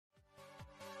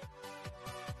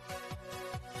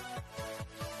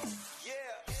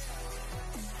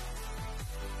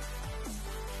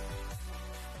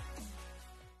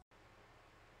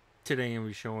Today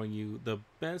I'm showing you the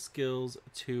best skills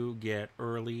to get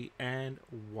early and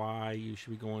why you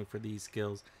should be going for these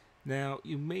skills. Now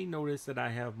you may notice that I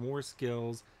have more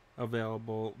skills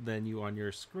available than you on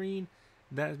your screen.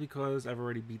 That is because I've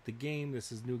already beat the game.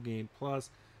 This is New Game Plus,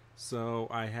 so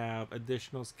I have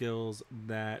additional skills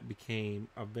that became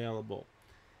available.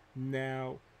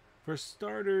 Now for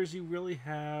starters, you really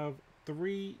have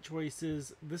three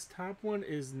choices. This top one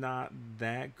is not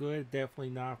that good, definitely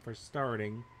not for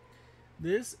starting.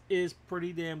 This is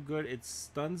pretty damn good. It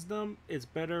stuns them. It's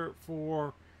better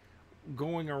for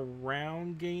going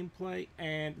around gameplay,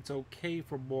 and it's okay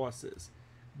for bosses.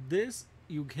 This,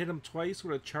 you hit them twice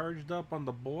with a charged up on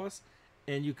the boss,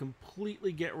 and you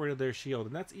completely get rid of their shield.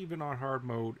 And that's even on hard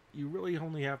mode. You really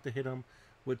only have to hit them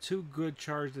with two good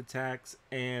charged attacks,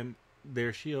 and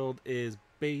their shield is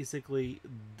basically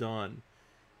done.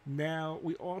 Now,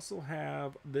 we also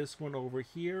have this one over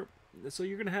here. So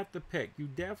you're going to have to pick. You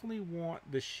definitely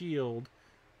want the shield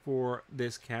for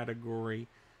this category.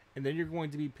 And then you're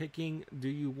going to be picking, do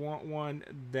you want one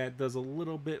that does a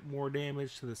little bit more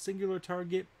damage to the singular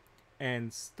target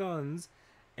and stuns.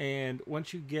 And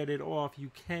once you get it off, you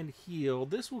can heal.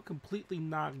 This will completely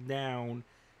knock down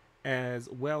as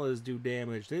well as do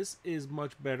damage. This is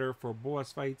much better for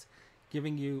boss fights,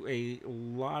 giving you a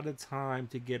lot of time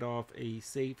to get off a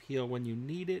safe heal when you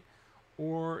need it,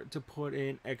 or to put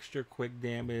in extra quick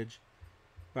damage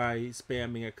by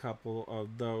spamming a couple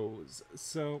of those.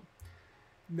 So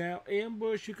now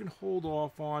ambush you can hold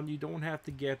off on. You don't have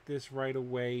to get this right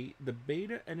away. The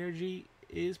beta energy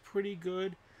is pretty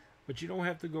good, but you don't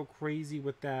have to go crazy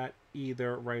with that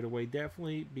either right away.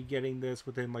 Definitely be getting this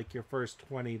within like your first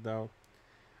 20 though.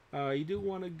 You do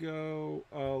want to go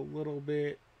a little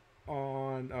bit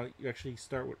on, you actually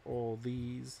start with all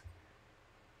these.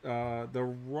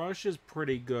 The rush is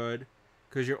pretty good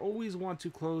because you always want to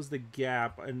close the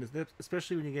gap, and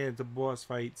especially when you get into boss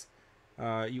fights,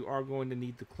 you are going to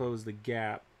need to close the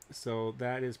gap. So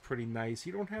that is pretty nice.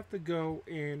 You don't have to go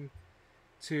in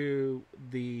to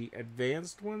the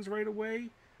advanced ones right away,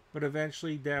 but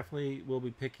eventually definitely we'll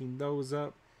be picking those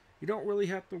up. You don't really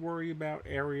have to worry about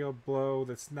aerial blow.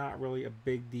 That's not really a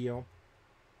big deal.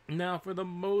 Now, for the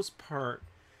most part,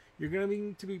 you're going to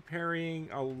need to be parrying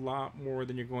a lot more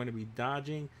than you're going to be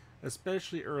dodging,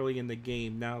 especially early in the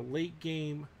game. Now, late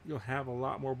game, you'll have a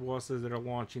lot more bosses that are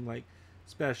launching like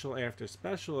special after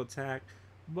special attack,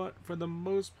 but for the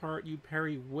most part, you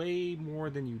parry way more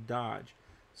than you dodge.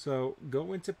 So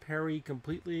go into parry,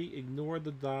 completely ignore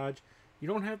the dodge. You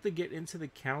don't have to get into the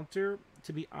counter.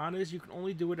 To be honest, you can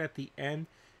only do it at the end.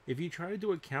 If you try to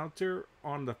do a counter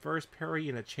on the first parry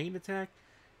in a chain attack,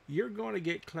 you're going to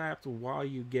get clapped while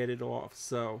you get it off.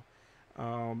 So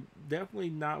definitely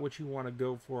not what you want to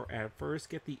go for at first.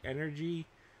 Get the energy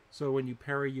so when you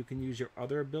parry you can use your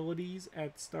other abilities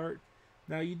at start.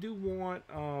 Now you do want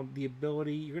the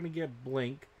ability, you're going to get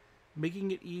blink,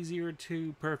 making it easier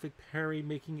to perfect parry,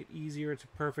 making it easier to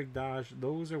perfect dodge.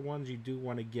 Those are ones you do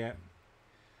want to get.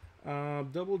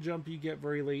 Double jump you get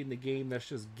very late in the game. That's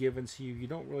just given to you. You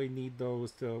don't really need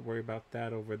those to worry about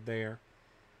that over there.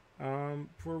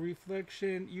 For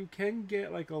reflection, you can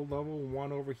get like a level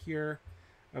 1 over here,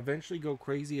 eventually go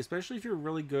crazy, especially if you're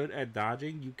really good at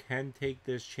dodging. You can take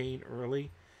this chain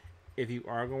early if you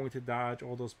are going to dodge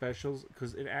all those specials,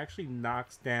 because it actually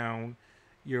knocks down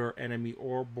your enemy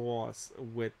or boss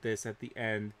with this at the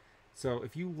end. So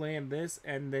if you land this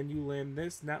and then you land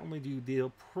this, not only do you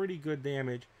deal pretty good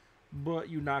damage, but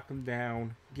you knock them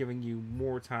down, giving you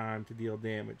more time to deal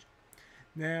damage.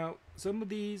 Now, some of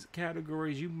these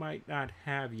categories you might not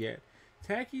have yet.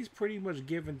 Tacky's pretty much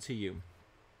given to you.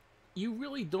 You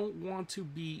really don't want to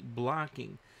be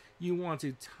blocking. You want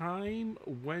to time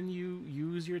when you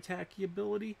use your tacky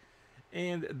ability,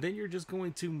 and then you're just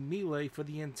going to melee for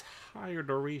the entire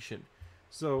duration.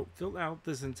 So fill out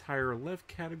this entire left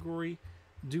category.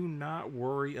 Do not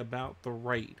worry about the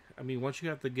right. I mean, once you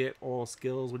have to get all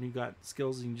skills, when you got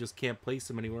skills and you just can't place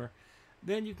them anywhere,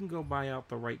 then you can go buy out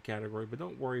the right category, but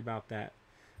don't worry about that.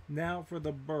 Now for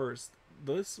the burst.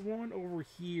 This one over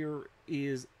here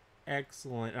is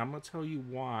excellent. I'm going to tell you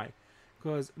why.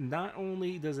 Because not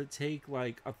only does it take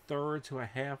like a third to a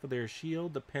half of their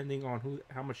shield, depending on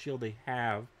how much shield they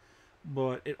have,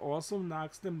 but it also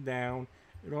knocks them down.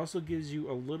 It also gives you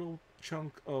a little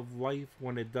chunk of life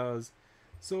when it does.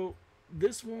 So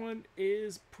this one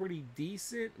is pretty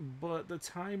decent, but the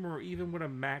timer, even with a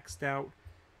maxed out,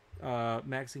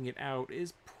 maxing it out,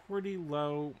 is pretty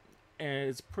low, and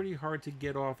it's pretty hard to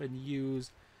get off and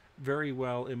use very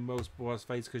well in most boss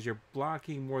fights because you're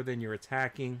blocking more than you're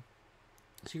attacking.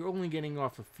 So you're only getting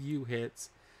off a few hits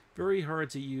Very hard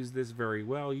to use this very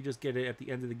well. You just get it at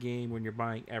the end of the game when you're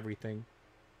buying everything.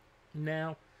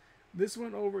 Now, this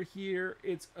one over here,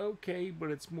 it's okay,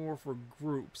 but it's more for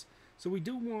groups. So we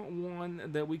do want one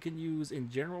that we can use in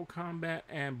general combat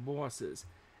and bosses.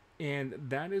 And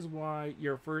that is why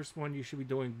your first one you should be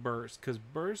doing burst, because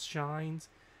burst shines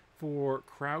for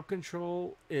crowd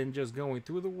control and just going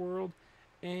through the world,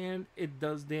 and it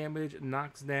does damage,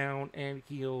 knocks down, and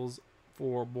heals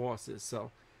for bosses.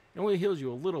 So it only heals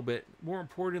you a little bit. More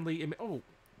importantly,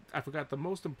 I forgot the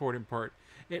most important part.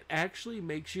 It actually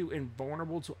makes you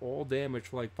invulnerable to all damage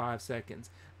for like 5 seconds.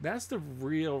 That's the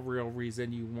real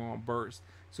reason you want burst.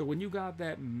 So when you got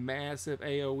that massive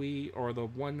AoE or the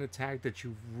one attack that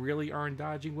you really aren't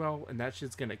dodging well and that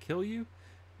shit's gonna kill you,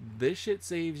 this shit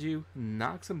saves you,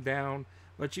 knocks them down,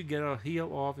 lets you get a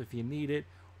heal off if you need it,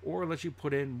 or lets you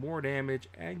put in more damage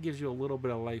and gives you a little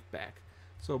bit of life back.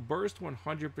 So burst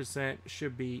 100%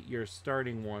 should be your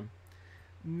starting one.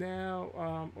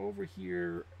 Now, over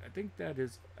here, I think that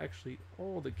is actually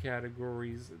all the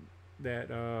categories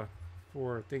that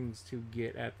for things to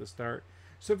get at the start.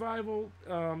 Survival,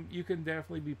 you can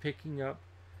definitely be picking up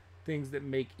things that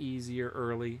make easier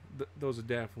early. Those are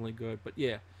definitely good. But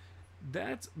yeah,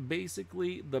 that's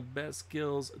basically the best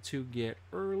skills to get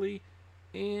early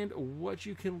and what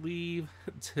you can leave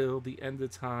till the end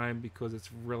of time because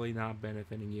it's really not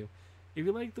benefiting you. If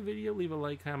you liked the video, leave a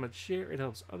like, comment, share. It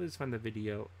helps others find the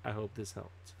video. I hope this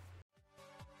helped.